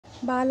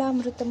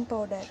Balamrutham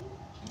powder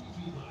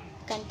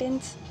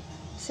contains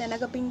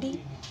senagapindi,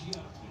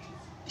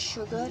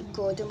 sugar,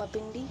 goduma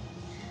pindi,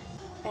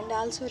 and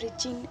also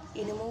rich in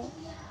inumu,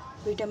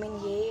 vitamin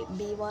A,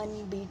 B1,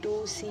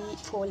 B2, C,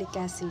 folic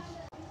acid.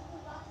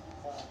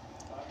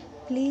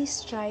 Please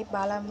try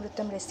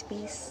Balamrutham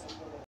recipes.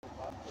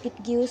 It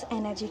gives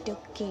energy to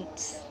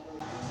kids.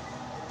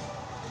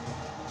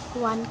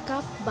 1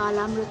 cup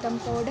balamrutam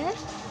powder,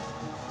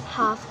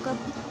 half cup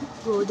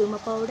goduma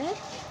powder,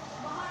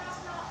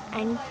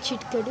 and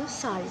చిటికెడు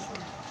salt.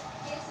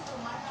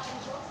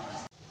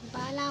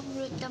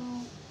 Balamrutham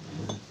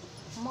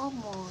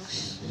momos.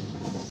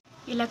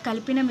 ఇలా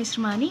కలిపిన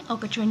మిశ్రమాన్ని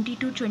ఒక 20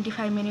 to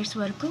 25 minutes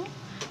వరకు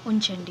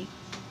ఉంచండి.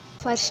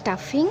 For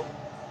stuffing,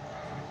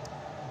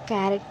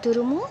 carrot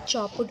తురుము,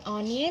 chopped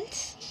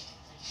onions,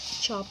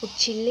 chopped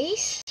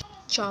chillies,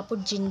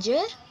 chopped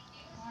ginger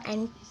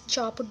and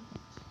chopped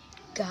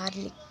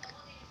garlic.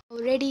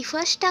 Ready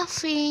for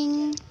stuffing.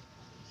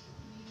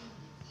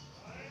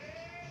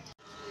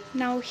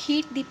 Now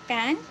heat the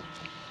pan.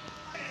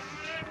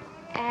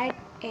 Add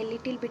a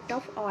little bit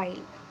of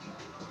oil.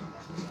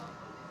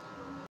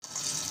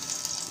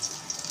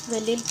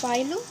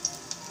 వెల్లుల్లిపాయలు,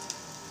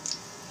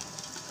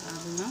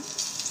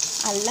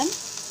 అల్లం,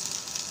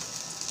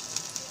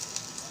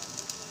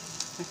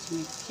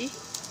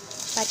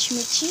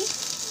 పచ్చిమిర్చి,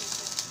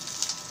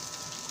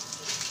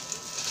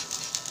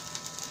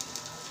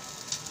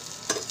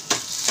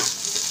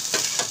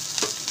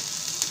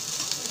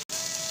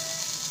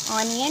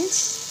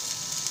 ఆనియన్స్,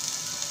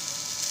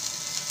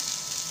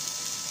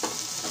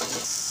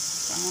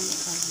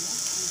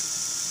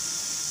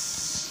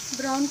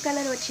 బ్రౌన్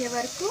కలర్ వచ్చే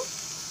వరకు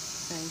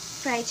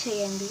ఫ్రై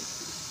చేయండి.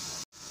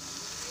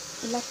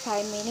 ఇలా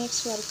 5 minutes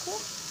వరకు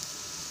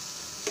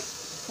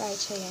ఫ్రై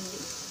చేయండి.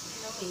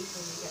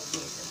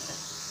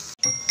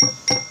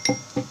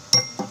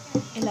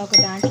 ఇలా ఒక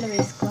దాంట్లో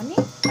వేసుకొని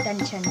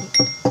దంచండి.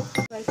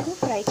 వరకు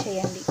ఫ్రై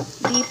చేయండి.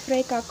 డీప్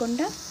ఫ్రై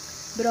కాకుండా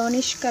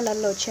బ్రౌనిష్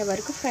కలర్లో వచ్చే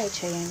వరకు ఫ్రై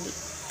చేయండి.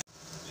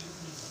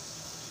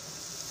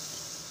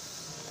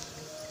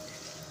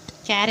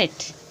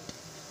 క్యారెట్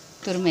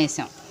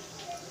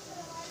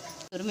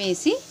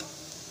తురిమేసి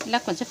ఇలా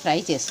కొంచెం ఫ్రై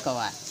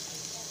చేసుకోవాలి.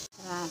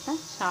 తర్వాత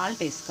సాల్ట్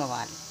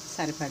వేసుకోవాలి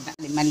సరిపడ్డా.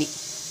 అది మళ్ళీ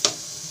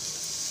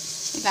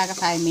ఇలాగ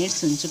 5 minutes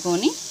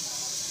ఉంచుకొని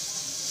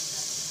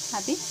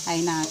అది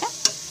అయినాక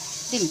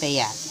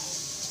దింపేయాలి.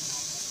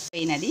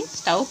 పోయినది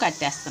స్టవ్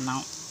కట్టేస్తున్నాం.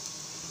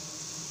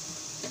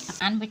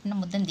 నానబెట్టిన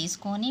ముద్దను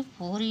తీసుకొని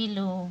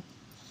పూరీలు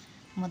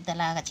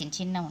ముద్దలాగా చిన్న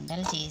చిన్న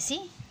ఉండలు చేసి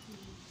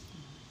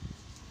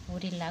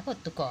పూరీలాగా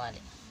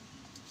ఒత్తుకోవాలి.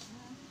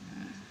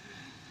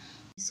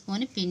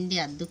 తీసుకొని పిండి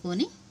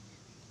అద్దుకొని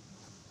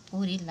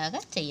పూరీలాగా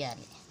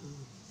చేయాలి.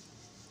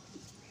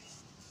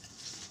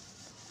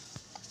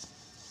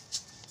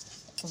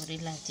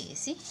 పూరీలా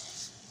చేసి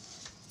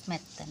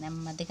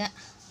నెమ్మదిగా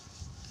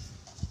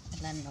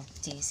ఇలా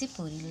చేసి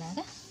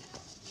పూరీలాగా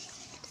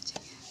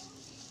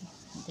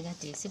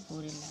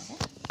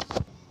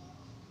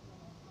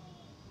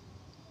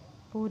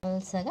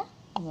పల్సగా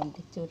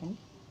ఇవ్వండి. చూడండి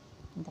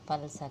ఇంత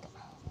పల్సగా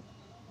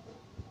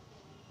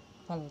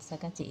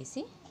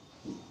చేసి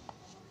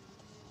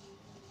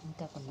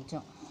ఇంకా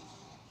కొంచెం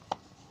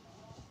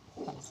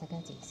పలసగా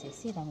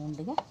చేసేసి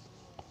రౌండ్గా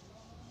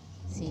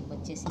షేప్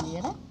వచ్చేసింది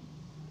కదా.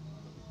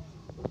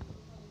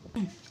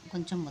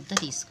 కొంచెం ముద్ద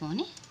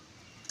తీసుకొని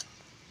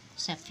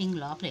స్టఫింగ్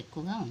లోపల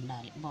ఎక్కువగా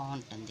ఉండాలి,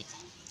 బాగుంటుంది.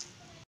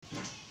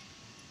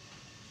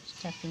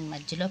 స్టఫింగ్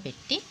మధ్యలో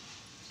పెట్టి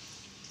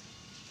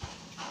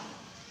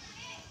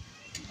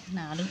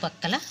 4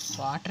 పక్కల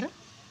వాటర్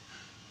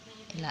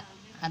ఇలా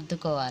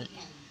అద్దుకోవాలి.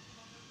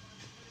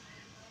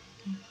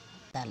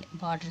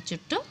 బార్డర్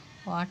చుట్టూ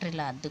వాటర్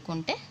ఇలా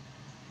అద్దుకుంటే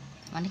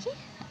మనకి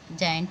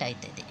జాయింట్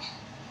అవుతుంది.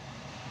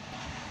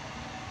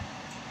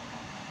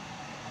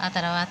 ఆ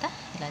తర్వాత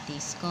ఇలా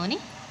తీసుకొని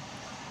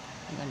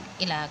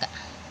ఇలాగా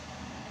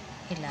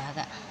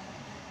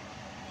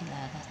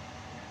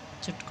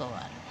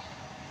చుట్టుకోవాలి.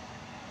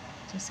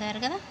 చూసారు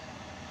కదా,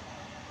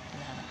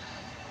 ఇలాగా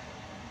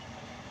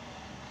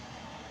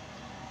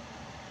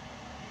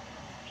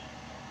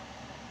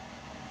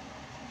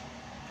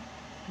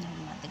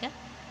నెమ్మదిగా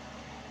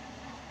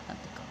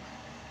అద్దుకోవాలి.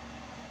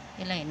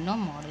 ఇలా ఎన్నో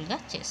మోడల్గా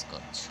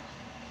చేసుకోవచ్చు.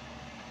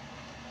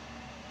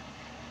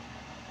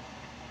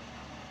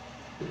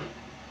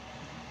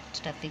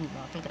 స్టఫింగ్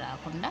లోపలికి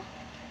రాకుండా,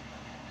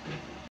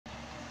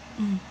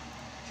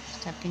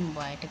 స్టఫింగ్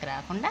బయటకు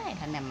రాకుండా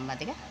ఇలా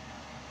నెమ్మదిగా.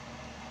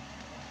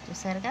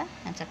 చూసారుగా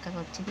ఎంత చక్కగా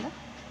వచ్చిందో,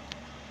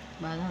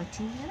 బాగా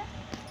వచ్చింది కదా.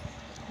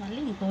 మళ్ళీ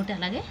ఇంకోటి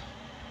అలాగే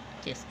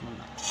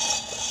చేసుకుందాం.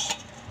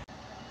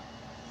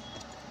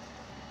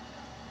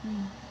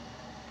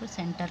 ఇప్పుడు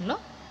సెంటర్లో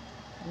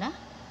ఇలా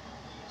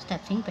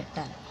స్టఫింగ్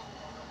పెట్టాలి.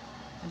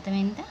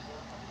 అర్థమైందా?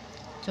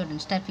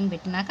 చూడండి, స్టఫింగ్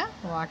పెట్టినాక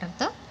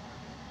వాటర్తో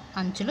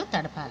అంచులు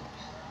తడపాలి.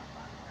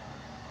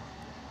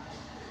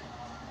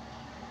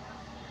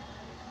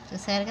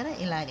 చూసారు కదా,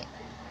 ఇలాగే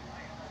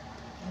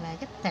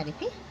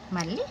తడిపి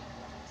మళ్ళీ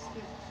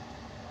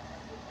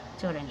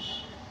చూడండి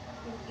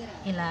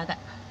ఇలాగా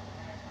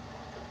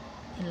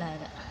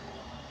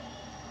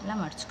ఇలా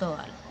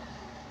మడుచుకోవాలి.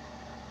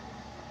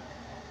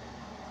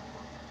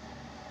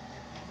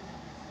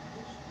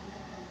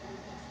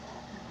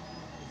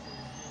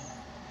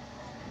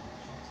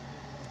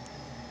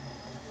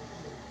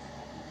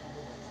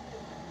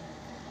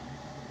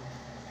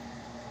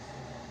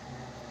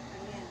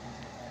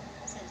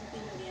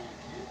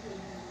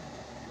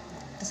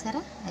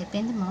 చూసారా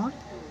అయిపోయింది మోడ్.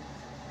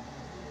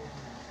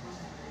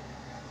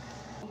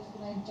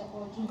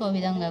 ఇంకో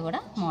విధంగా కూడా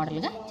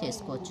మోడల్గా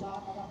చేసుకోవచ్చు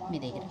మీ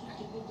దగ్గర.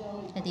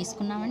 ఇలా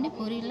తీసుకున్నామండి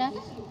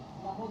పూరీలాగా,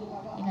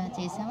 ఇలా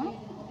చేసామా,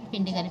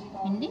 పిండి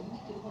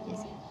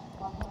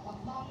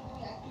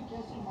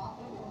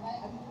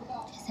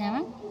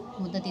చేసామా,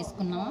 ముద్ద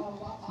తీసుకున్నామా,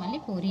 మళ్ళీ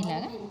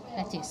పూరీలాగా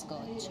ఇలా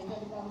చేసుకోవచ్చు.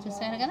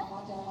 చూసారు కదా,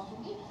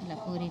 ఇలా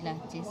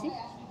పూరీలాగా చేసి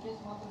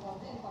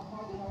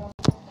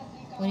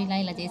పూరీలా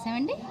ఇలా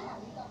చేసామండి.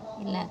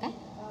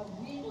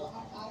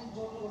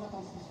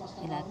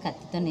 ఇలా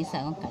కత్తితో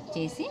సగం కట్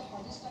చేసి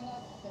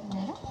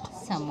ఇలా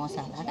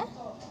సమోసా లాగా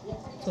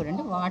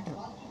చూడండి, వాటర్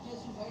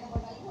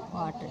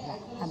ఇలా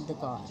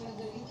అద్దుకోవాలి.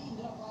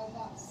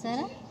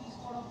 సరే,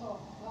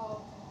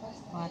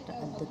 వాటర్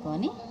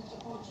అద్దుకొని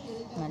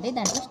మళ్ళీ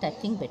దాంట్లో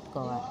స్టఫింగ్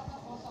పెట్టుకోవాలి.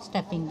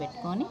 స్టఫింగ్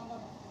పెట్టుకొని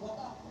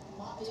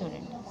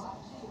చూడండి,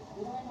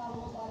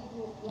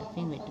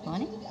 స్టఫింగ్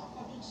పెట్టుకొని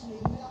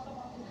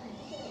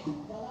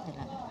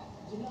ఇలా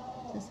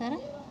చూసారా,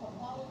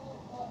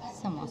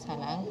 సమోసా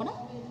లాగా కూడా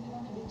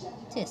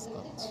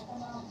చేసుకోవచ్చు.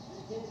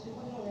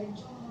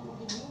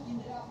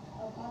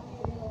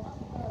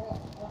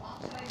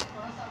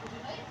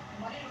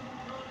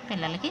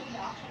 పిల్లలకి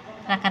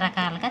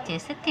రకరకాలుగా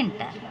చేసి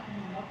తింటారు.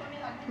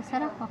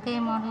 చూసారా, ఒకే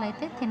మోడల్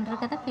అయితే తినరు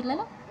కదా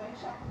పిల్లలు.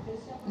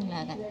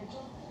 ఇలాగా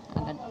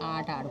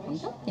ఆట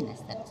ఆడుకుంటూ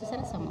తినేస్తారు.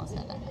 చూసారా,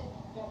 సమోసా లాగా.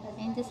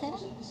 ఏం చూసారా,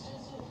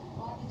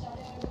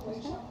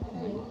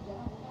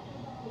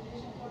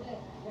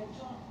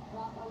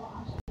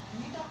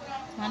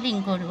 మళ్ళీ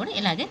ఇంకోటి కూడా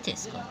ఇలాగే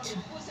చేసుకోవచ్చు.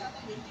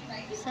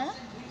 సరే,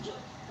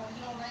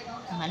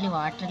 మళ్ళీ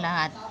వాటర్ ఇలా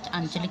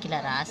అంచులకి ఇలా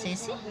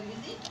రాసేసి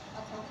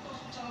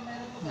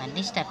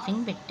మళ్ళీ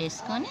స్టఫింగ్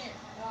పెట్టేసుకొని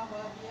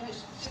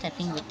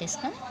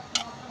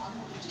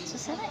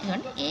చూసారా,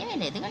 ఇవ్వండి, ఏమీ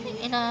లేదు కానీ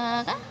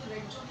ఇలాగా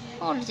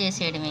ఫోల్డ్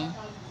చేసేయడమే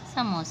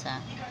సమోసా.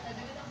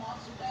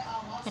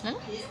 పిల్లలు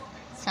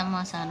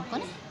సమోసా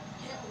అనుకొని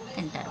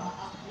తింటారు.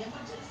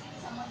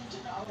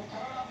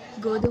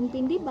 గోధుమ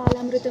పిండి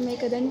బాలామృతమే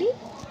కదండి.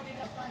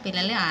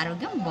 పిల్లల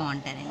ఆరోగ్యం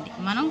బాగుంటుందండి,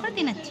 మనం కూడా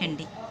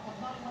తినచ్చండి.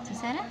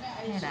 చూసారా,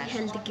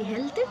 హెల్త్కి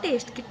హెల్త్,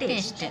 టేస్ట్కి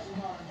టేస్ట్.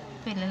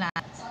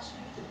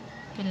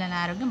 పిల్లల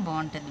ఆరోగ్యం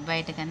బాగుంటుంది.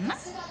 బయట కన్నా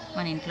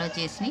మన ఇంట్లో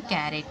చేసిన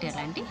క్యారెట్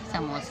అలాంటి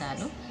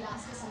సమోసాలు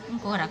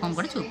ఇంకో రకం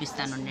కూడా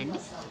చూపిస్తాను ఉండండి.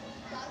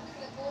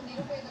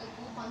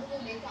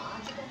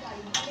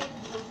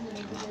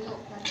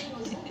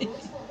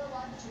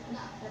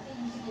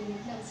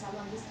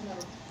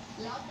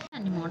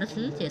 అన్ని మోడల్స్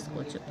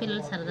చేసుకోవచ్చు.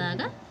 పిల్లలు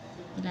సరదాగా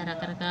ఇలా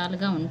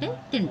రకరకాలుగా ఉంటే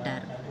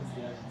తింటారు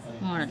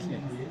మోడల్స్.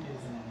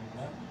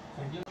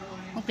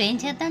 ఇప్పుడు ఏం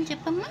చేద్దాం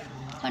చెప్పమ్మా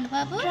పండు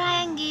బాబు?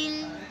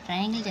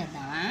 ట్రయాంగిల్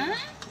చేద్దామా?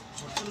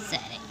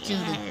 సరే,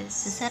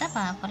 చూసారా,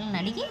 పాపలను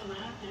అడిగి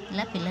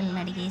ఇలా పిల్లల్ని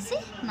అడిగేసి,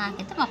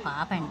 నాకైతే మా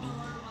పాప అండి.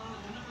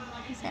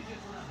 చూసారా,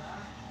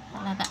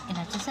 అలాగా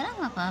ఇలా చూసారా,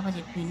 మా పాప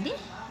చెప్పింది.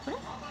 ఇప్పుడు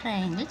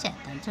ట్రయాంగిల్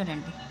చేద్దాం.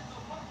 చూడండి,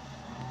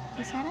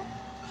 చూసారా,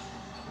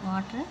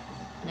 వాటర్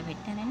ఇలా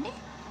పెట్టానండి.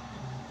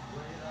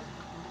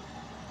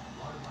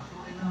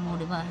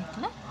 3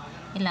 బాటిల్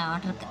ఇలా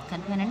వాటర్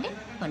కలిపానండి.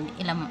 కొన్ని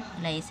ఇలా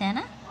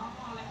వేసానా.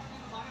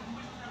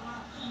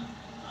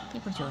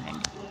 ఇప్పుడు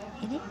చూడండి,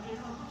 ఇది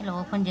ఇలా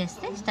ఓపెన్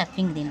చేస్తే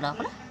స్టఫింగ్ దీని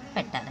లోపల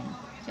పెట్టాలండి.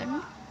 చూడండి,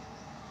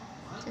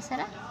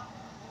 చూసారా,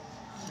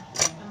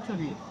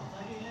 చూడండి,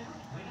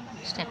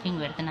 స్టఫింగ్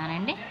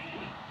పెడుతున్నానండి.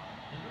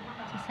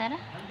 చూసారా,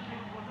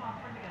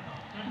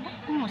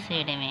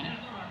 మూసేయడమే.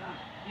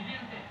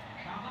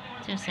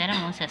 చూసారా,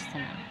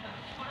 మూసేస్తున్నాను.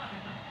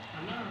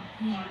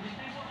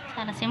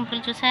 చాలా సింపుల్.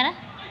 చూసారా,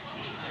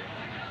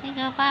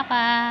 ఇక పాప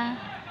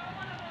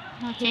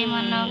నువ్వు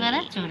చేయమన్నావు కదా,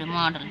 చూడు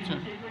మోడల్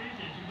చూడు.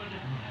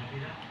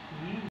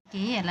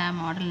 ఎలా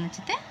మోడల్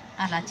నచ్చితే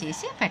అలా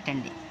చేసి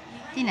పెట్టండి,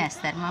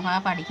 తినేస్తారు. మా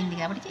పాప అడిగింది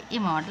కాబట్టి ఈ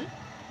మోడల్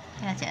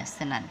ఇలా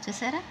చేస్తున్నాను.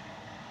 చూసారా,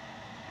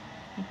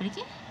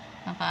 ఇప్పటికి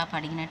మా పాప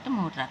అడిగినట్టు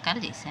 3 రకాలు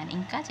చేశాను,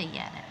 ఇంకా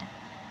చెయ్యాలట.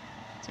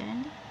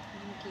 చూడండి,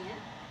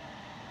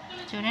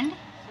 చూడండి,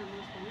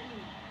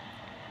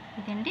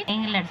 ఇదండి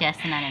ట్రయాంగిల్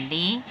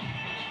చేస్తున్నానండి.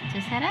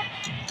 చూసారా,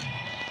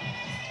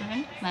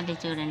 చూడండి, మళ్ళీ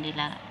చూడండి,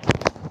 ఇలాగా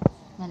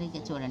మళ్ళీ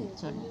చూడండి,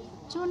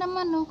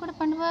 చూడమ్మా, నువ్వు కూడా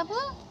పండు బాబు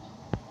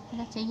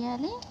ఇలా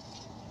చెయ్యాలి.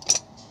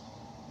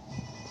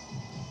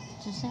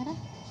 చూసారా,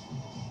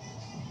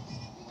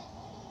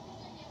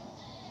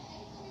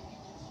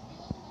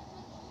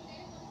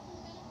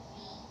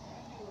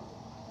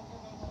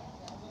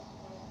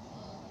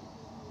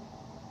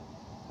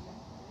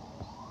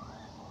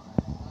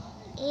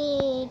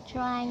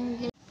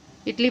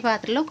 ఇడ్లీ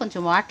పాత్రలో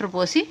కొంచెం వాటర్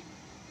పోసి,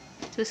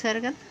 చూసారు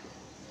కదా,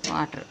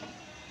 వాటర్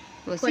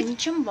పోసి,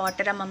 కొంచెం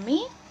వాటరా మమ్మీ?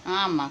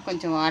 అమ్మ,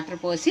 కొంచెం వాటర్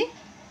పోసి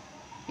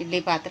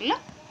ఇడ్లీ పాత్రలో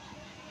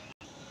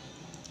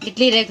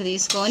ఇడ్లీ రేకు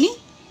తీసుకొని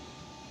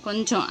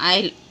కొంచెం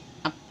ఆయిల్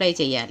అప్లై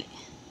చేయాలి,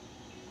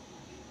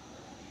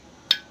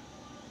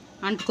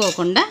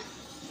 అంటుకోకుండా.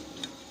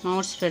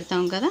 మౌట్స్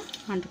పెడతాం కదా,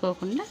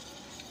 అంటుకోకుండా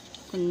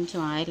కొంచెం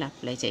ఆయిల్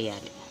అప్లై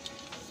చేయాలి.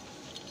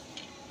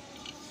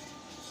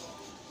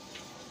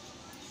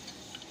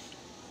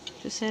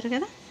 చూసారు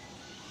కదా,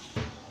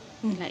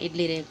 ఇలా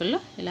ఇడ్లీ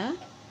రేకుల్లో ఇలా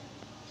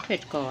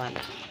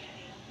పెట్టుకోవాలి.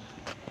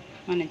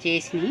 మనం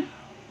చేసినవి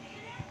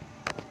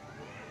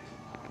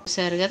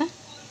చూసారు కదా,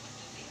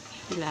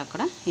 ఇలా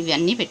కూడా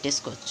ఇవన్నీ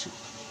పెట్టేసుకోవచ్చు.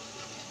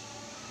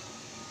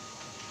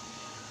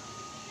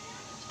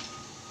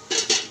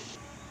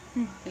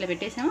 ఇలా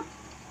పెట్టేసామా,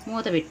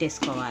 మూత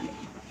పెట్టేసుకోవాలి.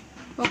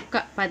 ఒక్క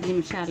 10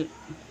 నిమిషాలు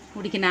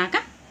ఉడికినాక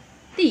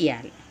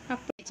తీయాలి.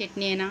 అప్పుడు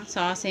చట్నీ అయినా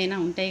సాస్ అయినా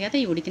ఉంటాయి కదా,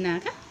 ఇవి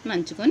ఉడికినాక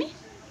నంచుకొని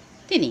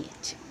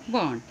తినేయచ్చు.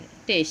 బాగుంటుంది,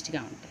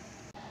 టేస్ట్గా ఉంటుంది.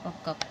 1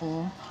 కప్పు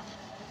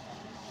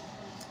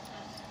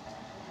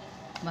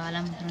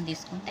బాలామృతం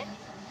తీసుకుంటే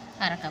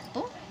 1/2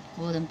 కప్పు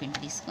గోధుమ పిండి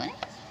తీసుకొని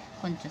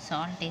కొంచెం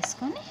సాల్ట్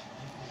వేసుకొని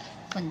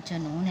కొంచెం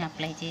నూనె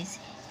అప్లై చేసి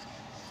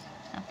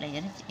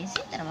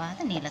తర్వాత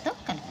నీళ్ళతో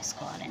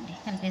కలిపేసుకోవాలండి.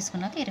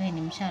 కలిపేసుకున్నాక 20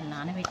 నిమిషాలు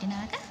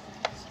నానబెట్టినాక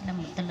ఇలా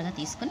ముద్దలుగా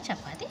తీసుకొని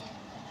చపాతీ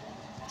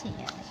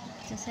చేయాలి.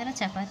 చూసారా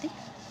చపాతీ?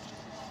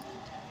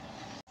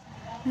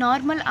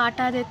 నార్మల్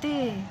ఆటాదైతే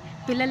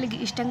పిల్లలకి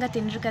ఇష్టంగా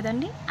తినరు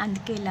కదండి,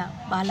 అందుకే ఇలా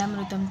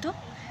బాలామృతంతో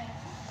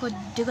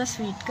కొద్దిగా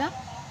స్వీట్గా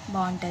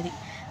బాగుంటుంది.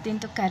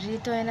 దీంతో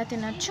కర్రీతో అయినా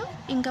తినచ్చు,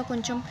 ఇంకా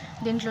కొంచెం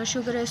దీంట్లో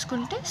షుగర్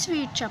వేసుకుంటే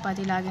స్వీట్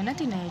చపాతీ లాగైనా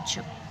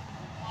తినేయచ్చు.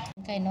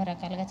 ఇంకా ఎన్నో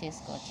రకాలుగా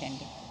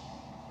చేసుకోవచ్చండి.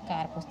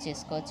 కారపూస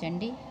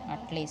చేసుకోవచ్చండి,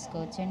 అట్లు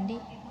వేసుకోవచ్చండి,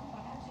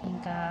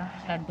 ఇంకా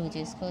లడ్డూ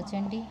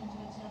చేసుకోవచ్చండి,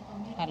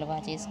 హల్వా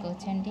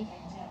చేసుకోవచ్చండి,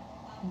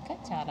 ఇంకా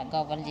చాలా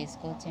గవ్వలు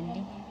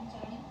చేసుకోవచ్చండి.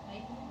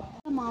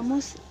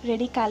 మామూస్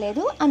రెడీ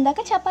కాలేదు, అందాక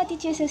చపాతీ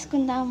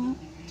చేసేసుకుందాం.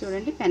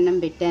 చూడండి, పెన్నం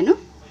పెట్టాను.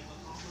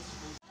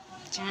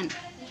 ప్యాన్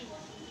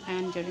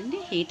చూడండి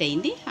హీట్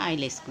అయింది.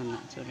 ఆయిల్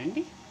వేసుకున్నాం.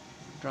 చూడండి,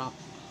 డ్రాప్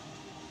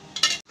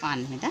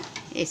పాన్ మీద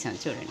వేసాం.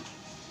 చూడండి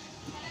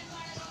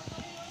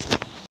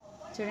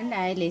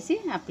ఆయిల్ వేసి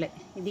అప్లై,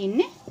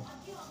 దీన్ని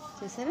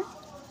చూసారా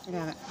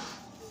ఇలాగ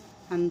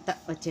అంతా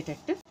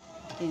వచ్చేటట్టు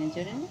దీన్ని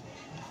చూడండి.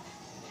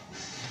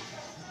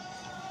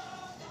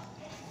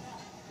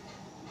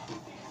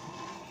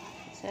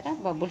 చూసారా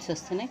బబుల్స్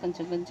వస్తున్నాయి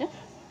కొంచెం కొంచెం.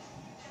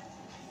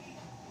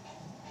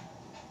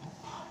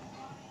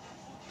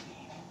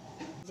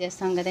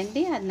 చేస్తాం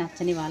కదండి, అది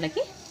నచ్చని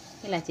వాళ్ళకి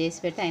ఇలా చేసి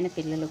పెట్టి అయిన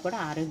పిల్లలు కూడా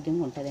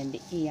ఆరోగ్యంగా ఉంటుందండి.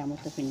 ఈ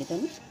అమృత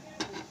పిండితోని,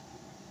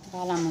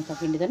 బాలామృత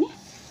పిండితోని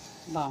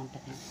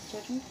బాగుంటుందండి.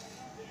 చూడండి,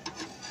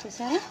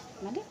 చూసారా?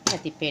 మళ్ళీ ఇలా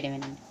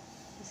తిప్పేయడమేనండి.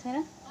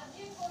 చూసారా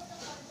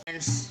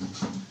ఫ్రెండ్స్,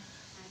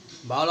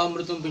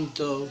 బాలామృతం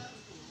పిండితో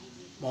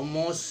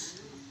మోమోస్,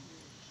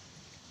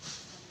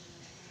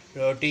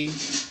 రోటీ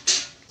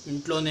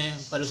ఇంట్లోనే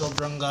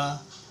పరిశుభ్రంగా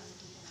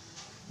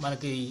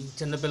మనకి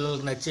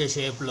చిన్నపిల్లలకు నచ్చే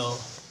షేప్లో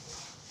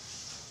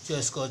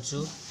చేసుకోవచ్చు.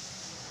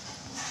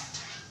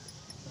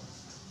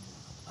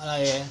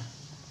 అలాగే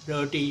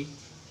రోటీ,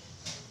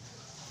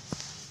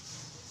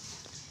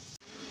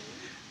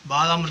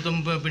 బాలామృతం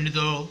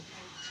పిండితో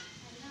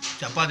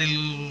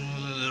చపాతీలు,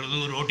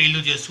 రోటీలు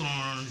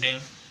చేసుకుంటే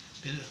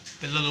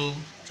పిల్లలు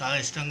చాలా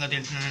ఇష్టంగా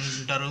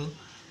తింటారు.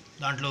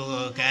 దాంట్లో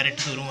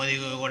క్యారెట్ తురుము అది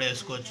కూడా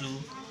వేసుకోవచ్చు,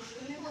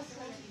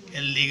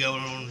 హెల్తీగా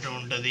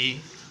ఉంటుంది.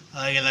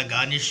 అలాగే ఇలా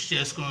గార్నిష్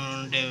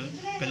చేసుకుంటే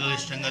పిల్లలు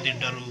ఇష్టంగా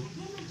తింటారు.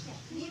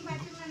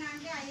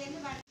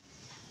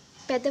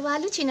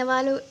 పెద్దవాళ్ళు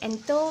చిన్నవాళ్ళు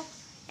ఎంతో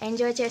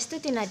ఎంజాయ్ చేస్తూ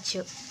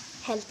తినచ్చు.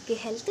 హెల్త్కి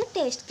హెల్త్,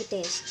 టేస్ట్కి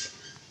taste.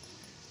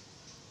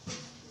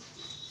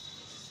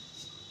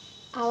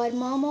 Our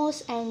momos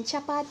and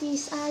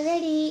chapatis are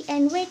ready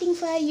and waiting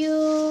for you.